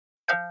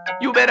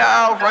You better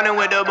off running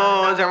with the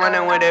bulls and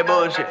running with that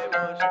bullshit.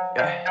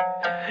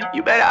 Yeah.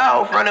 You better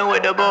off running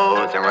with the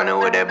bulls and running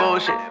with that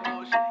bullshit.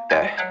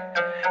 Yeah.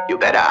 You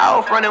better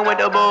off running with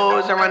the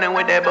bulls and running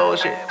with that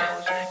bullshit.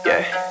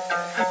 Yeah.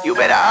 You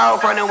better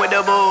off running with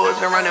the bulls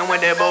and running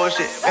with that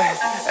bullshit.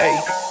 Hey.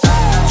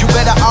 You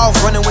better off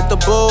running with the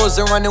bulls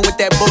and running with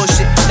that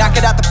bullshit. Knock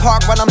it out the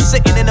park while I'm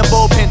sitting in the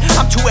bullpen.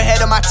 I'm too ahead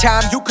of my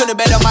time, you couldn't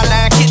bet on my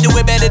line. Can't do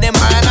it better than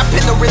mine. I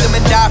pin the rhythm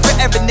and die for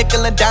every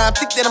nickel and dime.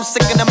 Think that I'm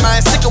sick in the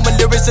mind, sick of when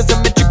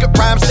lyricism, intricate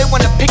rhymes. They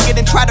wanna pick it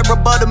and try to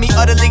rebuttal me,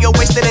 utterly a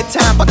waste of their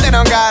time. But then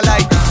on God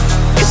like,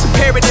 it's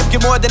imperative,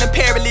 get more than a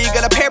paralegal.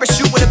 A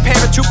parachute with a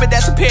paratrooper,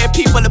 that's a pair of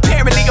people.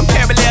 Apparently I'm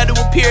parallel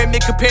to a pyramid.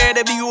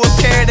 Comparatively you a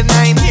parrot and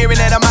I ain't hearing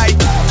that. I might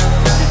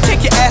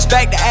take your ass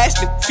back to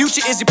Aspen.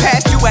 Future is your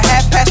past, you a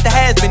half past the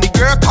has-been. The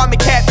girl call me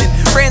captain.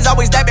 Friends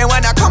always dapping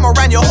when I come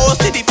around your whole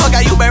city. Fuck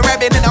how you been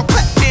rapping and I'm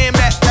clapping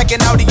back like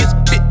an audience.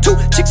 Fit two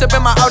chicks up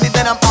in my Audi,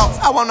 then I'm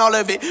off. I want all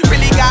of it.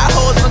 Really got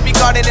hoes, must be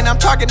guarded and I'm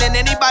targeting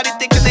anybody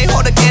thinking they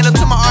hold a candle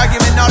to my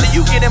argument. All of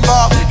you get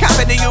involved.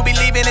 Confident you'll be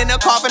leaving in a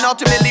coffin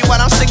ultimately while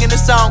I'm singing the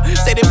song.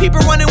 Say the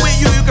people running with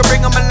you, you can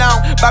bring them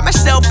along. By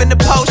myself in the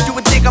post, you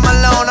would think I'm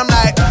alone. I'm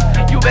like,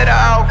 you better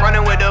off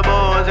running with the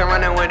bulls and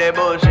running with that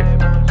bullshit.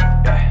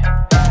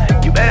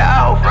 You better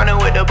off running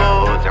with the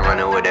bulls and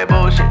running with that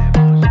bullshit.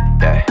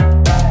 Yeah.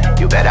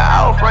 You better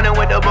off running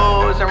with the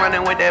bulls and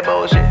running with that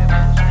bullshit.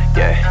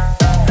 Yeah.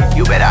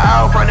 You better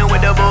off running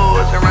with the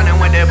bulls and running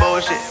with that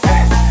bullshit.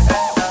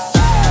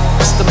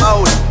 what's the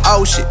motive?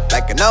 Oh shit,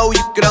 like I know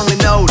you could only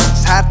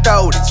notice. How I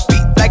throw this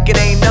beat like it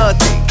ain't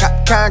nothing.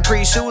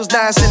 Concrete shoes,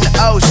 nice in the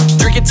ocean.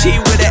 Drinking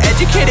tea with an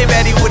educated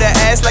baddie with an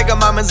ass like a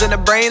mama's and a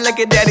brain like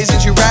a daddy's.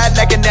 And she ride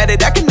like a netted,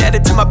 I can net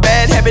it to my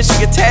bad habits.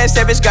 She attached,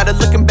 savage, got her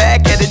looking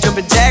back at it.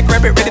 Jumping jack,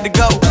 rabbit, ready to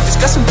go.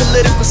 Discussing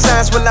political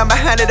science while I'm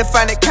behind it. I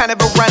find it kind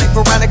of ironic.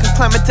 Veronica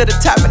climbing to the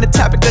top, and the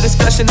topic of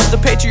discussion is the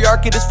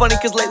patriarchy. That's funny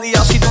cause lately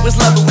all she do is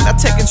love it when I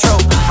take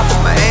control. I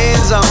put my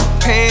hands on,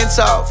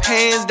 pants off,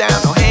 hands down,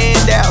 no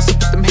handouts. So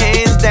put them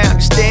hands down,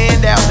 you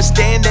stand out, but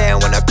stand down.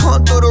 When I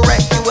come through the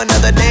rack, you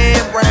another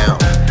damn round.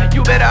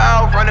 You better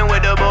off running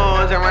with the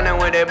bulls and running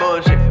with that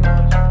bullshit.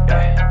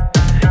 Yeah.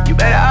 You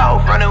better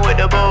off running with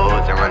the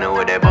bulls and running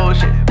with that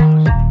bullshit.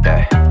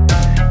 Yeah.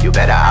 You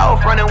better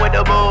off running with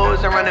the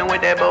bulls and running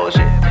with that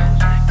bullshit.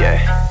 Yeah.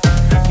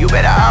 You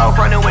better off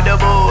running with the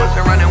bulls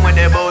and